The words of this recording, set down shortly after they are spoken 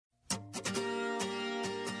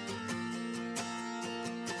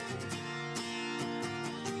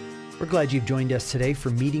We're glad you've joined us today for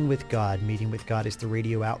Meeting with God. Meeting with God is the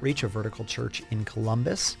radio outreach of Vertical Church in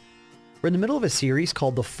Columbus. We're in the middle of a series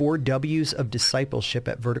called The 4 W's of Discipleship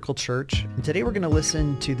at Vertical Church. And today we're going to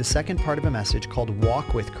listen to the second part of a message called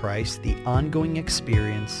Walk with Christ, the ongoing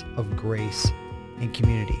experience of grace and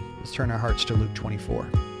community. Let's turn our hearts to Luke 24.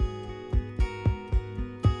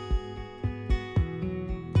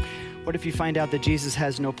 What if you find out that Jesus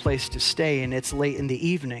has no place to stay and it's late in the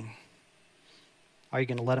evening? Are you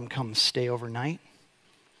going to let him come stay overnight?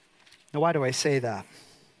 Now, why do I say that?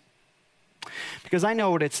 Because I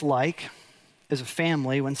know what it's like as a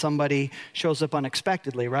family when somebody shows up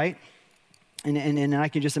unexpectedly, right? And I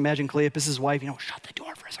can just imagine Cleopas' wife, shut the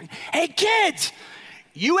door for a second. Hey, kids,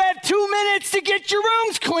 you have 2 minutes to get your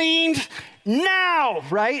rooms cleaned now,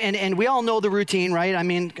 right? And we all know the routine, right? I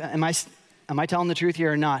mean, Am I telling the truth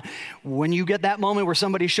here or not? When you get that moment where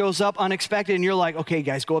somebody shows up unexpected and you're like, okay,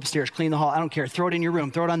 guys, go upstairs, clean the hall. I don't care. Throw it in your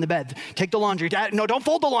room. Throw it on the bed. Take the laundry. No, don't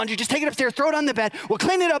fold the laundry. Just take it upstairs. Throw it on the bed. We'll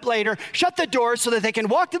clean it up later. Shut the door so that they can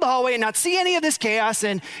walk to the hallway and not see any of this chaos.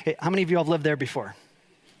 And how many of you have lived there before?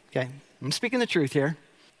 Okay, I'm speaking the truth here.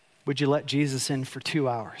 Would you let Jesus in for 2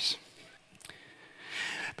 hours?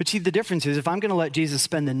 But see, the difference is if I'm going to let Jesus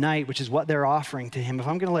spend the night, which is what they're offering to him, if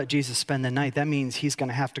I'm going to let Jesus spend the night, that means he's going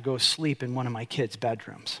to have to go sleep in one of my kids'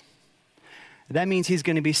 bedrooms. That means he's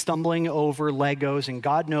going to be stumbling over Legos and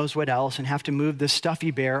God knows what else and have to move the stuffy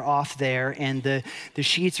bear off there and the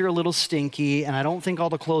sheets are a little stinky and I don't think all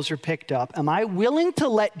the clothes are picked up. Am I willing to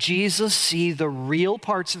let Jesus see the real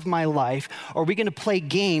parts of my life, or are we going to play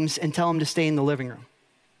games and tell him to stay in the living room?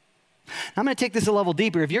 I'm going to take this a level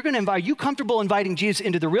deeper. If you're going to are you comfortable inviting Jesus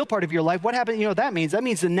into the real part of your life? What happens? That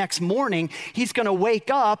means the next morning he's going to wake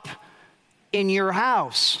up in your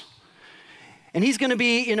house. And he's going to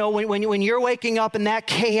be, when you're waking up in that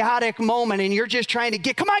chaotic moment and you're just trying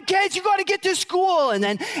to come on kids, you got to get to school. And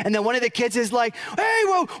then one of the kids is like, hey,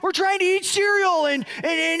 well, we're trying to eat cereal and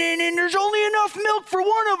there's only enough milk for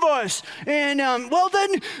one of us. And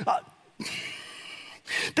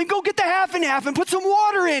then go get the half and half and put some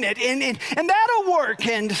water in it, and that'll work.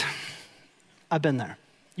 And I've been there.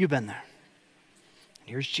 You've been there. And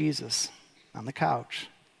here's Jesus on the couch,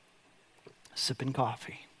 sipping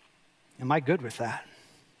coffee. Am I good with that?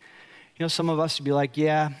 Some of us would be like,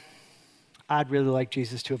 yeah, I'd really like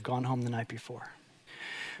Jesus to have gone home the night before.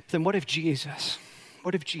 But then what if Jesus,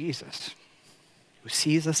 who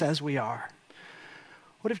sees us as we are,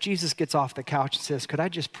 what if Jesus gets off the couch and says, could I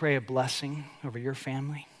just pray a blessing over your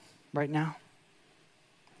family right now?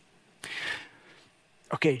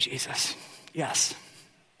 Okay, Jesus, yes,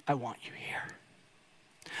 I want you here.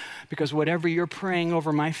 Because whatever you're praying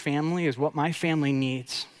over my family is what my family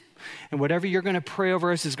needs. And whatever you're going to pray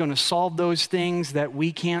over us is going to solve those things that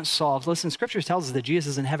we can't solve. Listen, Scripture tells us that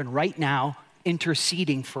Jesus is in heaven right now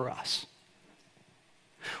interceding for us.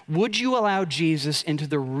 Would you allow Jesus into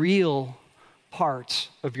the real parts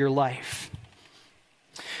of your life?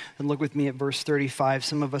 And look with me at verse 35.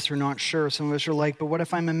 Some of us are not sure. Some of us are like, but what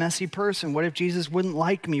if I'm a messy person? What if Jesus wouldn't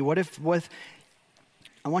like me? What if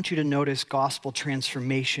I want you to notice gospel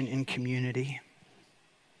transformation in community.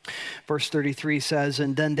 Verse 33 says,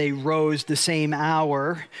 and then they rose the same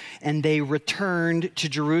hour and they returned to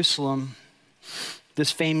Jerusalem. This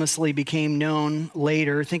famously became known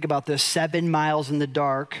later. Think about this, 7 miles in the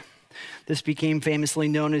dark. This became famously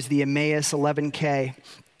known as the Emmaus 11K.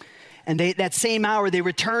 And that same hour, they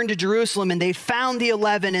returned to Jerusalem and they found the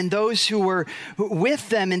 11 and those who were with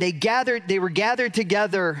them, and they were gathered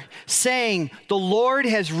together saying, the Lord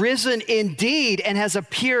has risen indeed and has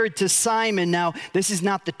appeared to Simon. Now, this is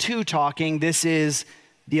not the 2 talking. This is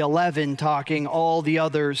the 11 talking, all the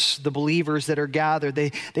others, the believers that are gathered.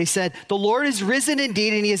 They said, the Lord is risen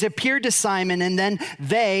indeed and he has appeared to Simon. And then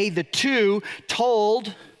they, the 2,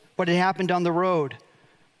 told what had happened on the road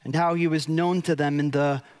and how he was known to them in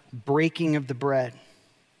the breaking of the bread.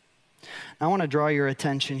 Now, I want to draw your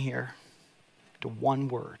attention here to one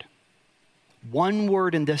word. One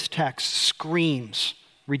word in this text screams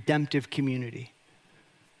redemptive community.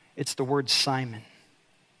 It's the word Simon.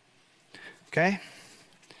 Okay?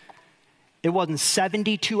 It wasn't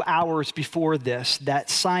 72 hours before this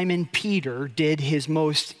that Simon Peter did his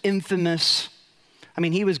most infamous,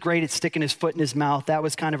 he was great at sticking his foot in his mouth. That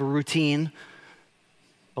was kind of a routine.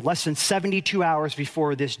 But less than 72 hours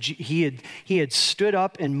before this, he had stood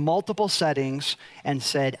up in multiple settings and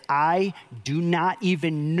said, I do not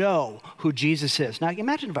even know who Jesus is. Now,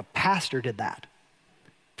 imagine if a pastor did that.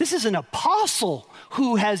 This is an apostle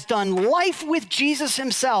who has done life with Jesus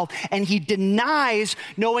himself, and he denies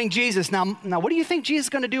knowing Jesus. Now, what do you think Jesus is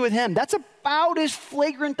going to do with him? That's about as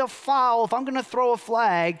flagrant a foul. If I'm going to throw a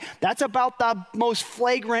flag, that's about the most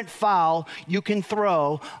flagrant foul you can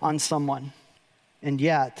throw on someone. And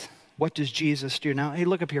yet, what does Jesus do now? Hey,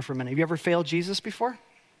 look up here for a minute. Have you ever failed Jesus before?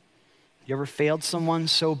 You ever failed someone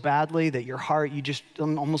so badly that your heart, you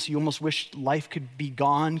almost wish life could be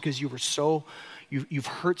gone because you were so... You've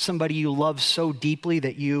hurt somebody you love so deeply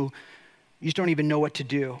that you just don't even know what to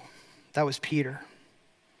do. That was Peter.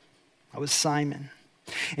 That was Simon.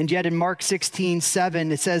 And yet in Mark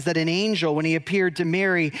 16:7, it says that an angel, when he appeared to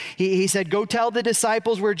Mary, he said, go tell the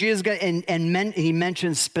disciples where Jesus is going. And he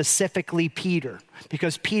mentioned specifically Peter,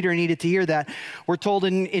 because Peter needed to hear that. We're told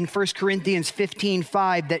in 1 Corinthians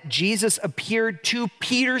 15:5 that Jesus appeared to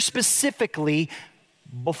Peter specifically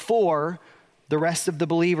before the rest of the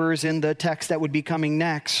believers in the text that would be coming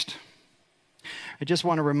next. I just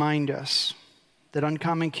want to remind us that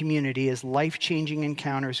Uncommon Community is life-changing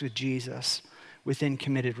encounters with Jesus within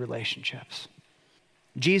committed relationships.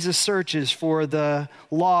 Jesus searches for the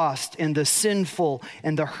lost and the sinful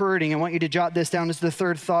and the hurting. I want you to jot this down as the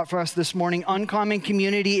third thought for us this morning. Uncommon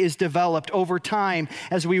Community is developed over time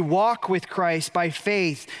as we walk with Christ by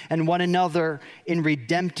faith and one another in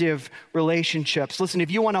redemptive relationships. Listen,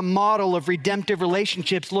 if you want a model of redemptive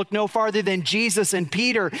relationships, look no farther than Jesus and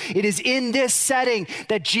Peter. It is in this setting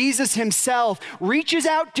that Jesus himself reaches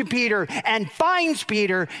out to Peter and finds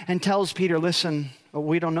Peter and tells Peter, listen,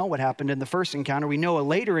 we don't know what happened in the first encounter. We know a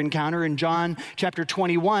later encounter in John chapter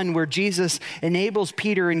 21 where Jesus enables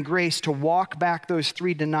Peter in grace to walk back those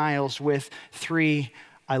 3 denials with 3,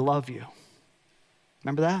 I love you.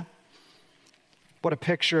 Remember that? What a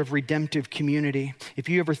picture of redemptive community. If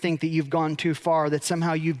you ever think that you've gone too far, that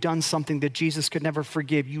somehow you've done something that Jesus could never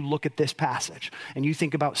forgive, you look at this passage and you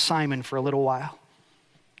think about Simon for a little while.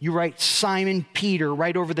 You write Simon Peter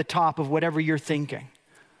right over the top of whatever you're thinking.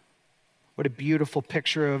 What a beautiful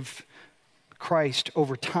picture of Christ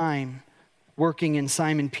over time working in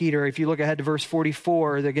Simon Peter. If you look ahead to verse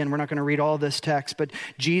 44, again, we're not going to read all this text, but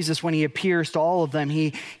Jesus, when he appears to all of them,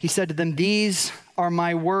 he said to them, these are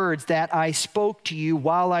my words that I spoke to you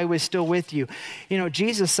while I was still with you. You know,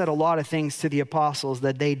 Jesus said a lot of things to the apostles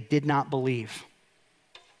that they did not believe.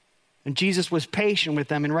 And Jesus was patient with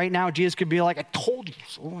them. And right now, Jesus could be like, I told you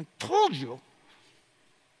so. I told you.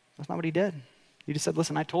 That's not what he did. He just said,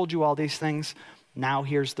 listen, I told you all these things. Now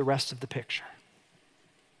here's the rest of the picture.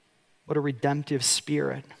 What a redemptive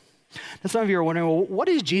spirit. Now some of you are wondering, well, what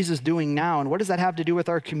is Jesus doing now? And what does that have to do with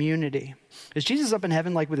our community? Is Jesus up in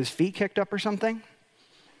heaven like with his feet kicked up or something?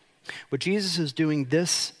 What Jesus is doing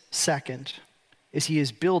this second is he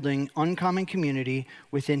is building Uncommon Community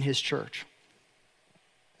within his church.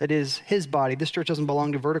 That is his body. This church doesn't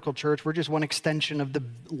belong to Vertical Church. We're just one extension of the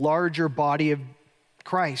larger body of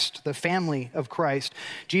Christ, the family of Christ.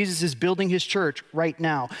 Jesus is building his church right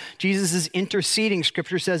now. Jesus is interceding.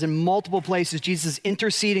 Scripture says in multiple places, Jesus is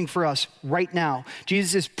interceding for us right now.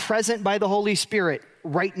 Jesus is present by the Holy Spirit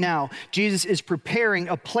right now. Jesus is preparing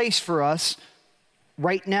a place for us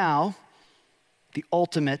right now, the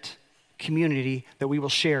ultimate community that we will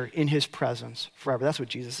share in his presence forever. That's what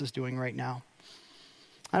Jesus is doing right now.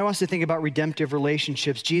 I want us to think about redemptive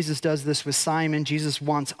relationships. Jesus does this with Simon. Jesus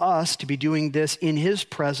wants us to be doing this in his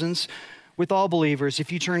presence with all believers.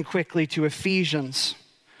 If you turn quickly to Ephesians,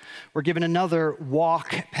 we're given another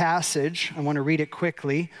walk passage. I want to read it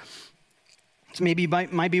quickly. So maybe you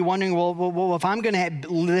might be wondering, well, if I'm going to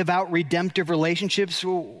live out redemptive relationships,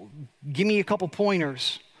 well, give me a couple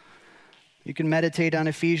pointers. You can meditate on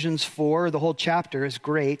Ephesians 4. The whole chapter is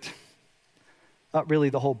great. Really,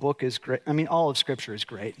 the whole book is great. I mean, all of Scripture is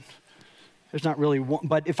great. There's not really one,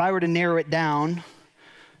 but if I were to narrow it down,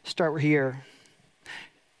 start here.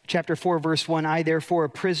 Chapter 4, verse 1, I therefore, a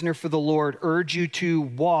prisoner for the Lord, urge you to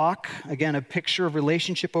walk, again, a picture of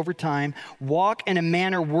relationship over time, walk in a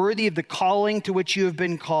manner worthy of the calling to which you have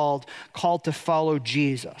been called to follow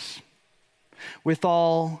Jesus, with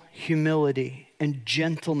all humility and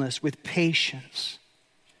gentleness, with patience.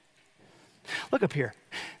 Look up here.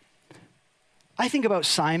 I think about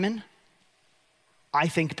Simon, I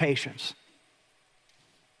think patience.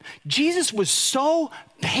 Jesus was so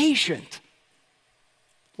patient.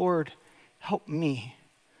 Lord, help me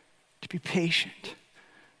to be patient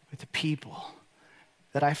with the people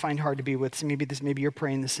that I find hard to be with. So maybe you're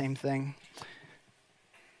praying the same thing.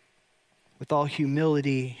 With all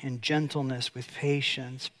humility and gentleness, with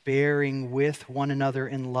patience, bearing with one another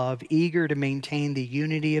in love, eager to maintain the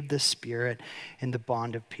unity of the Spirit in the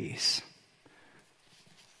bond of peace.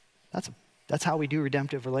 That's how we do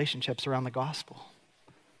redemptive relationships around the gospel.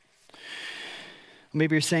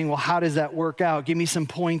 Maybe you're saying, well, how does that work out? Give me some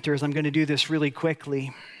pointers. I'm going to do this really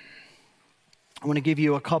quickly. I want to give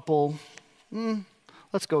you a couple.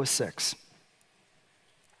 Let's go with 6.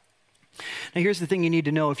 Now, here's the thing you need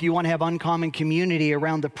to know. If you want to have uncommon community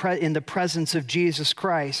around in the presence of Jesus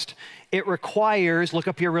Christ, it requires, look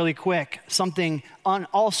up here really quick, something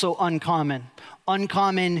also uncommon.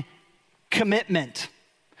 Uncommon commitment.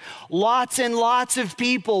 Lots and lots of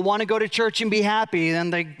people want to go to church and be happy. Then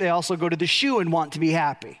they also go to the shoe and want to be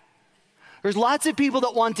happy. There's lots of people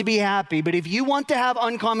that want to be happy, but if you want to have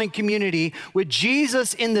uncommon community with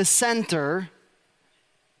Jesus in the center,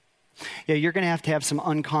 you're going to have some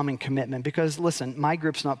uncommon commitment. Because listen, my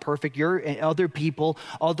group's not perfect. Other people,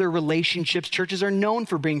 other relationships, churches are known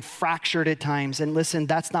for being fractured at times. And listen,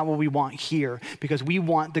 that's not what we want here, because we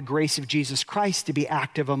want the grace of Jesus Christ to be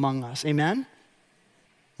active among us. Amen?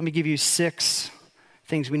 Let me give you 6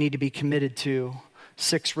 things we need to be committed to.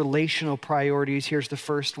 6 relational priorities. Here's the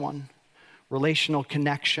first one. Relational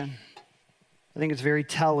connection. I think it's very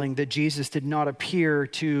telling that Jesus did not appear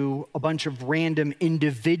to a bunch of random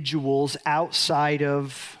individuals outside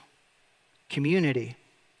of community.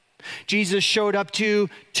 Jesus showed up to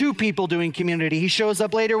 2 people doing community. He shows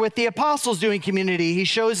up later with the apostles doing community. He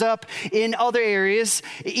shows up in other areas.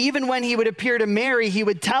 Even when he would appear to Mary, he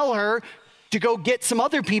would tell her to go get some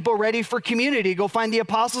other people ready for community. Go find the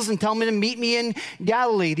apostles and tell them to meet me in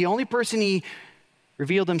Galilee. The only person he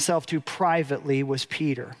revealed himself to privately was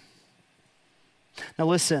Peter. Now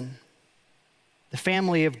listen, the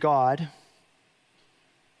family of God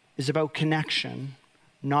is about connection,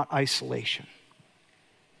 not isolation.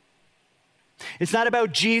 It's not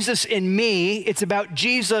about Jesus in me, it's about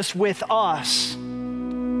Jesus with us.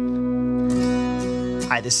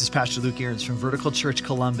 Hi, this is Pastor Luke Ahrens from Vertical Church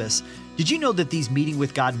Columbus. Did you know that these Meeting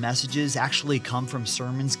with God messages actually come from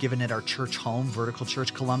sermons given at our church home, Vertical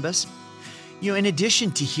Church Columbus? In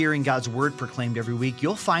addition to hearing God's word proclaimed every week,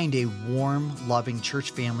 you'll find a warm, loving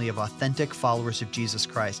church family of authentic followers of Jesus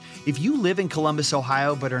Christ. If you live in Columbus,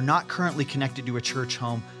 Ohio, but are not currently connected to a church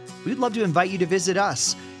home, we'd love to invite you to visit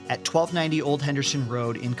us at 1290 Old Henderson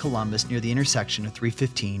Road in Columbus, near the intersection of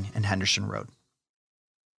 315 and Henderson Road.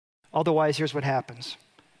 Otherwise, here's what happens.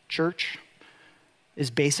 Church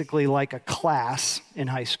is basically like a class in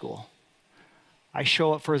high school. I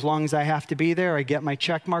show up for as long as I have to be there, I get my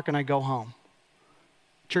check mark, and I go home.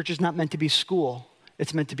 Church is not meant to be school.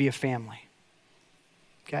 It's meant to be a family.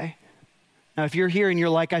 Okay? Now, if you're here and you're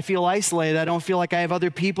like, I feel isolated, I don't feel like I have other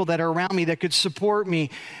people that are around me that could support me,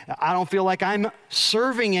 I don't feel like I'm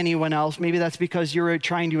serving anyone else, maybe that's because you're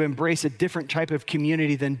trying to embrace a different type of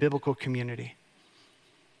community than biblical community.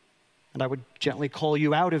 And I would gently call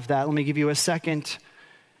you out of that. Let me give you a second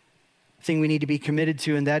thing we need to be committed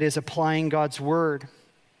to, and that is applying God's word.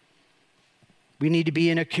 We need to be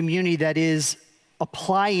in a community that is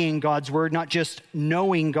applying God's word, not just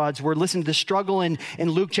knowing God's word. Listen, the struggle in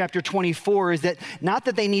Luke chapter 24 is that not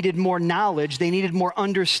that they needed more knowledge, they needed more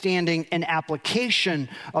understanding and application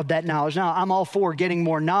of that knowledge. Now, I'm all for getting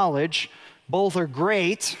more knowledge. Both are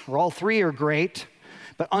great, or all 3 are great.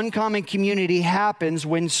 But uncommon community happens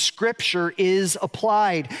when Scripture is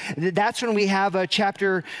applied. That's when we have a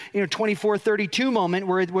chapter 24:32 moment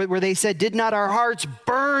where they said, did not our hearts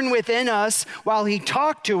burn within us while he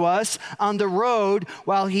talked to us on the road,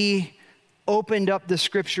 while he opened up the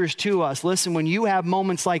Scriptures to us? Listen, when you have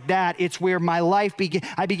moments like that, it's where my life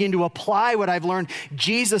I begin to apply what I've learned.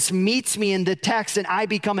 Jesus meets me in the text and I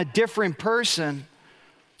become a different person.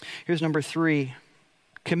 Here's number 3.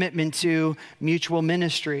 Commitment to mutual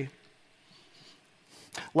ministry.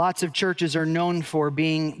 Lots of churches are known for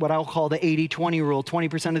being what I'll call the 80-20 rule.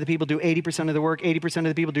 20% of the people do 80% of the work, 80% of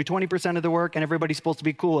the people do 20% of the work, and everybody's supposed to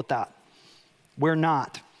be cool with that. We're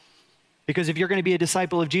not. Because if you're going to be a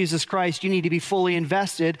disciple of Jesus Christ, you need to be fully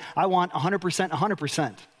invested. I want 100%,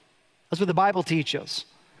 100%. That's what the Bible teaches.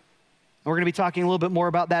 And we're going to be talking a little bit more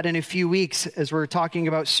about that in a few weeks as we're talking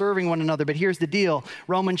about serving one another. But here's the deal.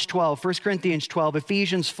 Romans 12, 1 Corinthians 12,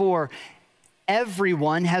 Ephesians 4.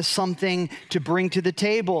 Everyone has something to bring to the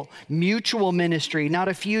table. Mutual ministry, not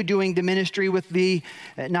a few doing the ministry with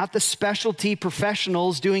not the specialty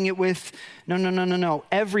professionals doing it with, no.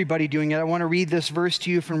 Everybody doing it. I want to read this verse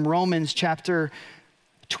to you from Romans chapter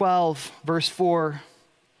 12, verse 4.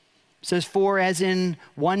 It says, for as in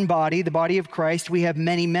one body, the body of Christ, we have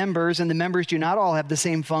many members, and the members do not all have the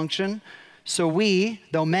same function. So we,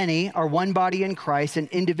 though many, are one body in Christ and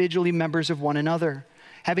individually members of one another.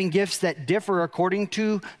 Having gifts that differ according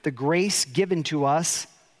to the grace given to us,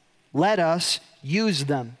 let us use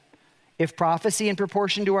them. if prophecy in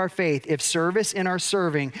proportion to our faith, if service in our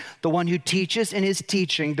serving, the one who teaches in his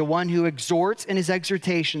teaching, the one who exhorts in his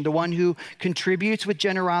exhortation, the one who contributes with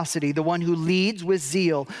generosity, the one who leads with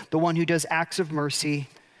zeal, the one who does acts of mercy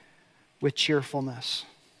with cheerfulness.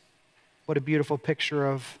 What a beautiful picture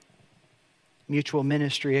of mutual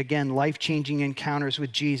ministry. Again, life-changing encounters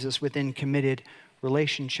with Jesus within committed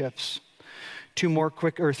relationships. Three more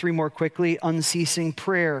quickly. Unceasing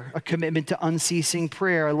prayer, a commitment to unceasing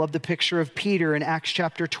prayer. I love the picture of Peter in Acts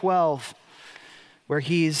chapter 12, where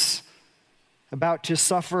he's about to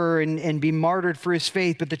suffer and be martyred for his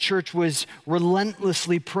faith, but the church was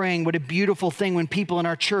relentlessly praying. What a beautiful thing when people in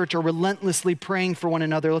our church are relentlessly praying for one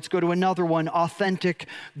another. Let's go to another one, authentic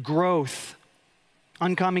growth.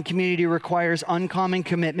 Uncommon community requires uncommon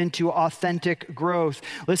commitment to authentic growth.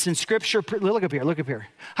 Listen, Scripture, look up here.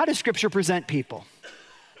 How does Scripture present people?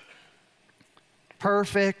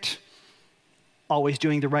 Perfect, always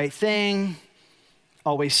doing the right thing,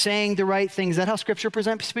 always saying the right thing. Is that how Scripture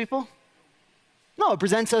presents people? No, it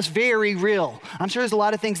presents us very real. I'm sure there's a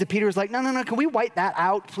lot of things that Peter was like, no, can we wipe that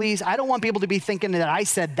out, please? I don't want people to be thinking that I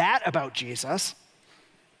said that about Jesus.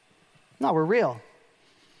 No, we're real.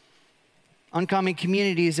 Uncommon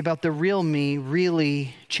community is about the real me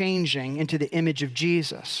really changing into the image of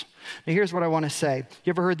Jesus. Now, here's what I want to say. You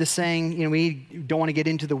ever heard the saying, we don't want to get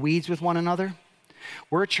into the weeds with one another?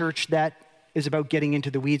 We're a church that is about getting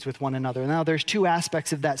into the weeds with one another. Now, there's two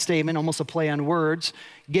aspects of that statement, almost a play on words.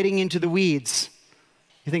 Getting into the weeds.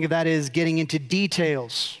 You think of that as getting into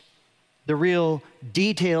details, the real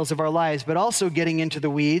details of our lives, but also getting into the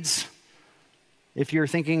weeds. If you're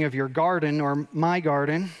thinking of your garden or my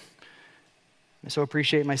garden, I so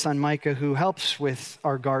appreciate my son Micah, who helps with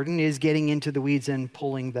our garden, is getting into the weeds and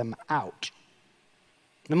pulling them out.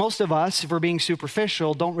 Now, most of us, if we're being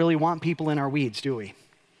superficial, don't really want people in our weeds, do we?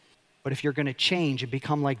 But if you're going to change and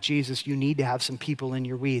become like Jesus, you need to have some people in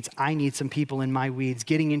your weeds. I need some people in my weeds,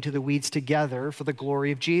 getting into the weeds together for the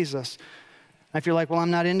glory of Jesus. If you're like, well, I'm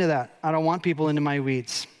not into that. I don't want people into my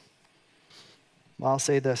weeds. Well, I'll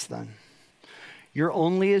say this then. You're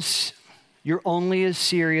only as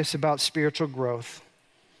serious about spiritual growth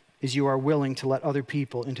as you are willing to let other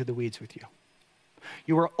people into the weeds with you.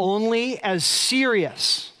 You are only as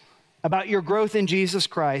serious about your growth in Jesus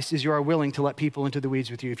Christ as you are willing to let people into the weeds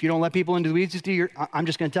with you. If you don't let people into the weeds with you, I'm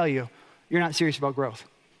just going to tell you, you're not serious about growth.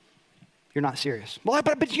 You're not serious. Well,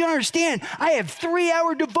 but you don't understand. I have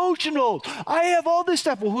 3-hour devotionals. I have all this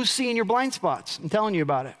stuff. Well, who's seeing your blind spots? I'm telling you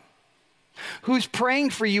about it. Who's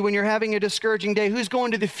praying for you when you're having a discouraging day? Who's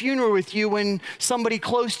going to the funeral with you when somebody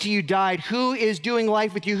close to you died? Who is doing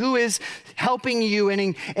life with you? Who is helping you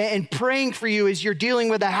and praying for you as you're dealing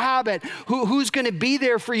with a habit? Who's going to be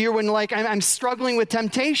there for you when I'm struggling with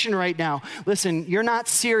temptation right now? Listen, you're not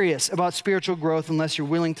serious about spiritual growth unless you're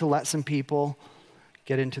willing to let some people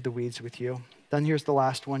get into the weeds with you. Then here's the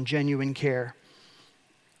last one, genuine care.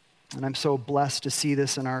 And I'm so blessed to see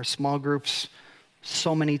this in our small groups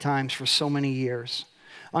so many times for so many years.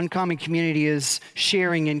 Uncommon community is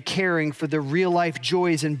sharing and caring for the real life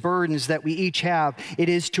joys and burdens that we each have. It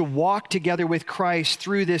is to walk together with Christ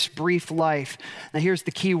through this brief life. Now here's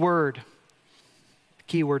the key word. The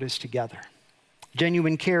key word is together.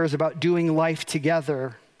 Genuine care is about doing life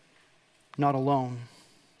together, not alone.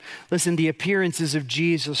 Listen, the appearances of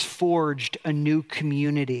Jesus forged a new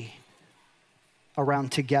community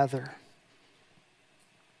around together.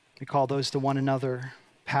 We call those the one another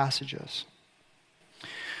passages.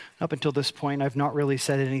 Up until this point, I've not really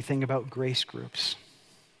said anything about grace groups.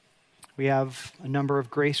 We have a number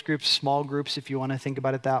of grace groups, small groups, if you want to think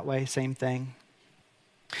about it that way, same thing.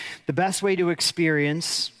 The best way to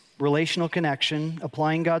experience relational connection,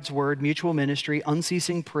 applying God's word, mutual ministry,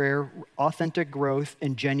 unceasing prayer, authentic growth,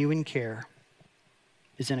 and genuine care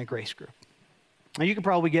is in a grace group. Now, you can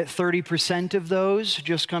probably get 30% of those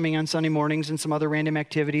just coming on Sunday mornings and some other random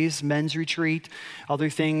activities, men's retreat, other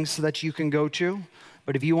things that you can go to.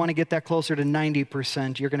 But if you want to get that closer to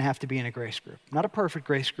 90%, you're going to have to be in a grace group. Not a perfect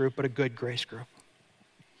grace group, but a good grace group.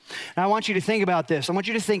 Now, I want you to think about this. I want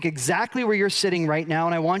you to think exactly where you're sitting right now,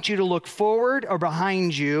 and I want you to look forward or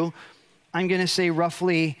behind you. I'm going to say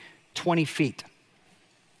roughly 20 feet.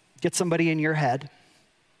 Get somebody in your head.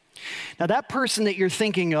 Now, that person that you're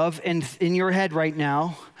thinking of in your head right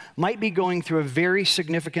now might be going through a very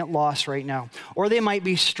significant loss right now, or they might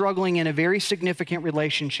be struggling in a very significant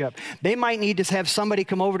relationship. They might need to have somebody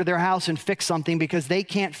come over to their house and fix something because they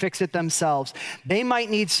can't fix it themselves. They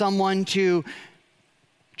might need someone to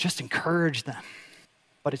just encourage them,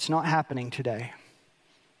 but it's not happening today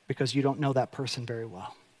because you don't know that person very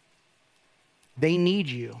well. They need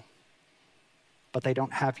you, but they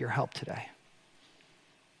don't have your help today.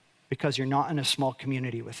 because you're not in a small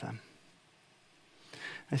community with them.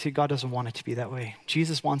 I see God doesn't want it to be that way.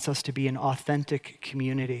 Jesus wants us to be an authentic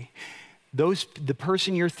community. The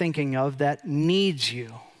person you're thinking of that needs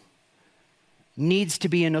you needs to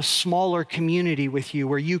be in a smaller community with you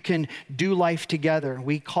where you can do life together.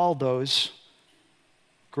 We call those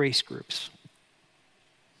grace groups.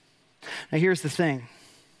 Now here's the thing.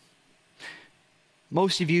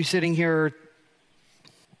 Most of you sitting here,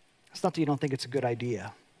 it's not that you don't think it's a good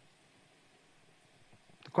idea.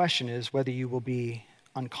 The question is whether you will be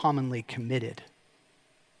uncommonly committed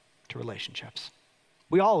to relationships.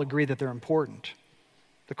 We all agree that they're important.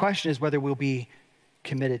 The question is whether we'll be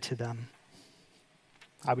committed to them.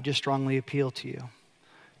 I would just strongly appeal to you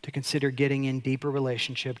to consider getting in deeper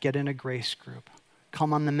relationship, get in a grace group,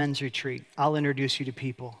 come on the men's retreat. I'll introduce you to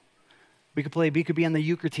people. We could be on the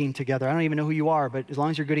euchre team together. I don't even know who you are, but as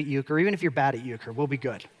long as you're good at euchre, even if you're bad at euchre, we'll be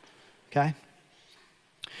good, okay?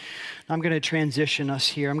 Now I'm going to transition us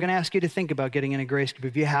here. I'm going to ask you to think about getting in a grace group.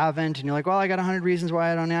 If you haven't, and you're like, well, I got 100 reasons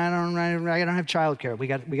why I don't have childcare. We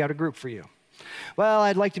got a group for you. Well,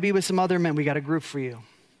 I'd like to be with some other men. We got a group for you.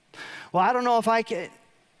 Well, I don't know if I can.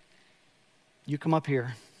 You come up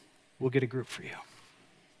here. We'll get a group for you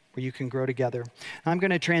where you can grow together. I'm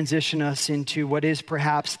going to transition us into what is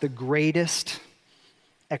perhaps the greatest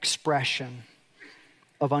expression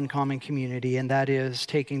of uncommon community, and that is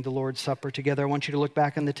taking the Lord's Supper together. I want you to look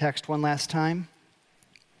back on the text one last time.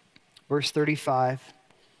 Verse 35.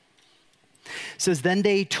 It says, then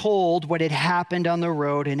they told what had happened on the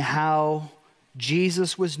road and how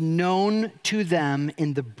Jesus was known to them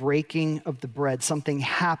in the breaking of the bread. Something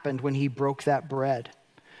happened when he broke that bread.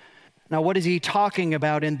 Now, what is he talking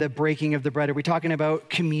about in the breaking of the bread? Are we talking about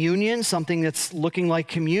communion, something that's looking like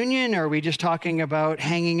communion? Or are we just talking about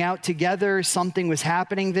hanging out together? Something was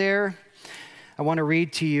happening there. I want to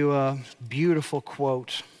read to you a beautiful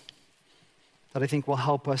quote that I think will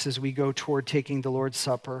help us as we go toward taking the Lord's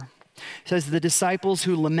Supper. It says, the disciples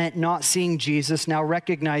who lament not seeing Jesus now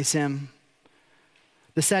recognize him.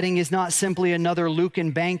 The setting is not simply another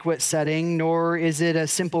Lucan banquet setting, nor is it a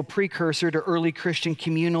simple precursor to early Christian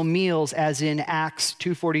communal meals as in Acts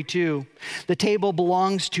 2:42. The table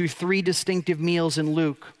belongs to three distinctive meals in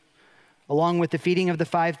Luke, along with the feeding of the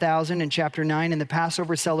 5,000 in chapter 9 and the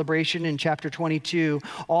Passover celebration in chapter 22.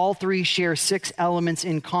 All three share 6 elements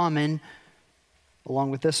in common,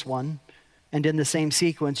 along with this one, and in the same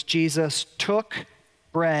sequence. Jesus took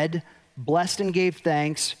bread, blessed and gave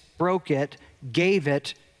thanks, broke it, gave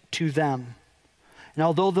it to them. And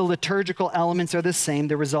although the liturgical elements are the same,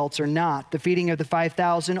 the results are not. The feeding of the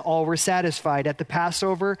 5,000, all were satisfied. At the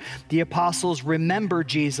Passover, the apostles remember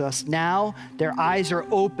Jesus. Now their eyes are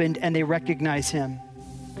opened and they recognize him.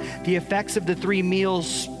 The effects of the 3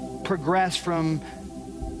 meals progress from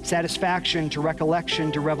satisfaction to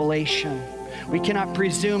recollection to revelation. We cannot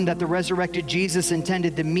presume that the resurrected Jesus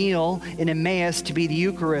intended the meal in Emmaus to be the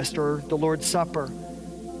Eucharist or the Lord's Supper.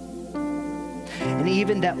 And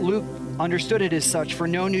even that Luke understood it as such, for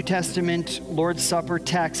no New Testament Lord's Supper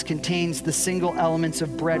text contains the single elements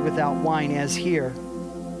of bread without wine as here.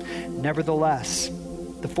 Nevertheless,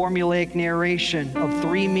 the formulaic narration of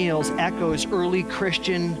 3 meals echoes early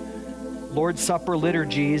Christian Lord's Supper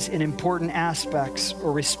liturgies in important aspects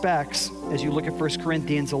or respects as you look at 1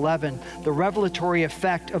 Corinthians 11. The revelatory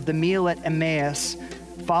effect of the meal at Emmaus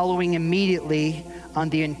following immediately on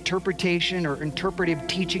the interpretation or interpretive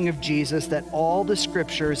teaching of Jesus that all the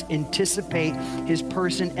scriptures anticipate his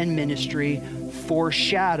person and ministry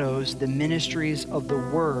foreshadows the ministries of the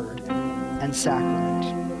word and sacrament.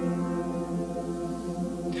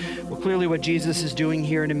 Well, clearly what Jesus is doing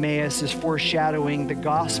here in Emmaus is foreshadowing the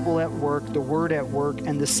gospel at work, the word at work,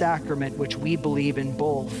 and the sacrament, which we believe in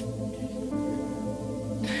both.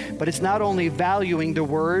 But it's not only valuing the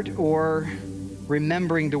word or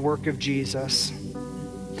remembering the work of Jesus.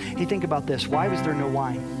 Hey, think about this. Why was there no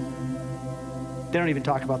wine? They don't even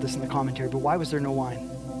talk about this in the commentary, but why was there no wine?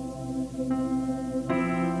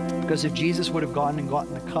 Because if Jesus would have gotten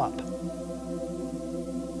the cup,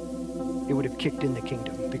 it would have kicked in the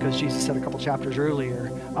kingdom. Because Jesus said a couple chapters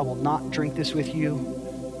earlier, I will not drink this with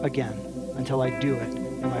you again until I do it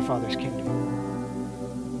in my Father's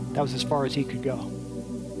kingdom. That was as far as he could go.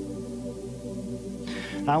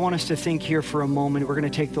 Now, I want us to think here for a moment. We're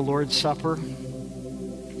going to take the Lord's Supper.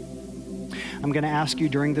 I'm going to ask you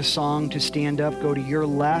during the song to stand up, go to your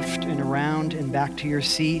left and around and back to your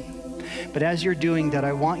seat. But as you're doing that,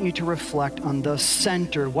 I want you to reflect on the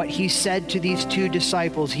center, what he said to these 2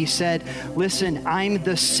 disciples. He said, listen, I'm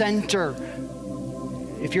the center.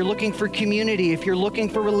 If you're looking for community, if you're looking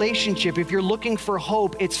for relationship, if you're looking for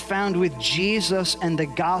hope, it's found with Jesus and the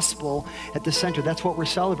gospel at the center. That's what we're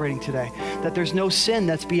celebrating today. That there's no sin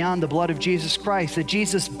that's beyond the blood of Jesus Christ. That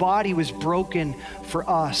Jesus' body was broken for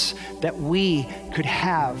us. That we could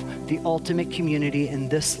have the ultimate community in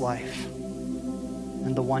this life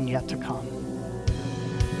and the one yet to come.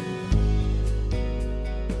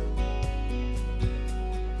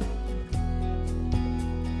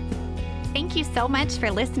 Thank you so much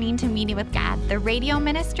for listening to Meeting with God, the radio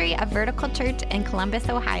ministry of Vertical Church in Columbus,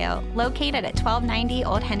 Ohio, located at 1290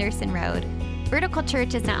 Old Henderson Road. Vertical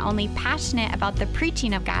Church is not only passionate about the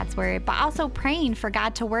preaching of God's word, but also praying for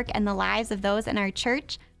God to work in the lives of those in our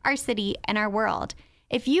church, our city, and our world.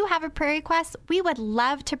 If you have a prayer request, we would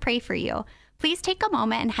love to pray for you. Please take a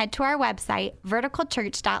moment and head to our website,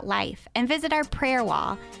 verticalchurch.life, and visit our prayer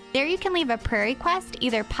wall. There you can leave a prayer request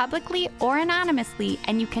either publicly or anonymously,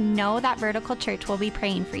 and you can know that Vertical Church will be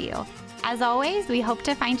praying for you. As always, we hope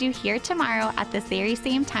to find you here tomorrow at this very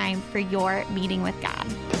same time for your Meeting with God.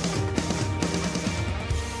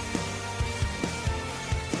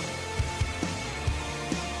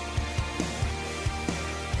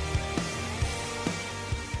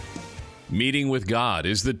 Meeting with God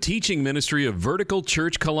is the teaching ministry of Vertical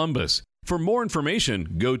Church Columbus. For more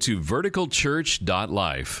information, go to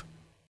verticalchurch.life.